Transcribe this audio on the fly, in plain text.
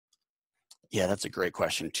Yeah, that's a great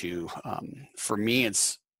question too. For me,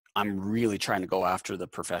 I'm really trying to go after the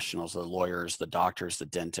professionals, the lawyers, the doctors, the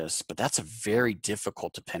dentists, but that's a very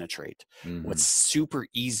difficult to penetrate. What's Hmm. super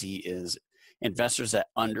easy is investors that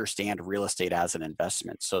understand real estate as an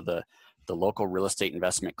investment. So the local real estate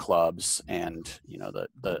investment clubs and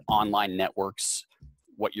the online networks,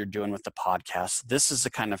 what you're doing with the podcast. This is the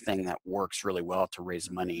kind of thing that works really well to raise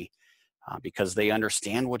money because they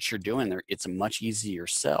understand what you're doing. It's a much easier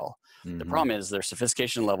sell. The Hmm. problem is their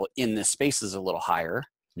sophistication level in this space is a little higher,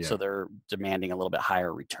 so Yeah. they're demanding a little bit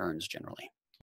higher returns generally.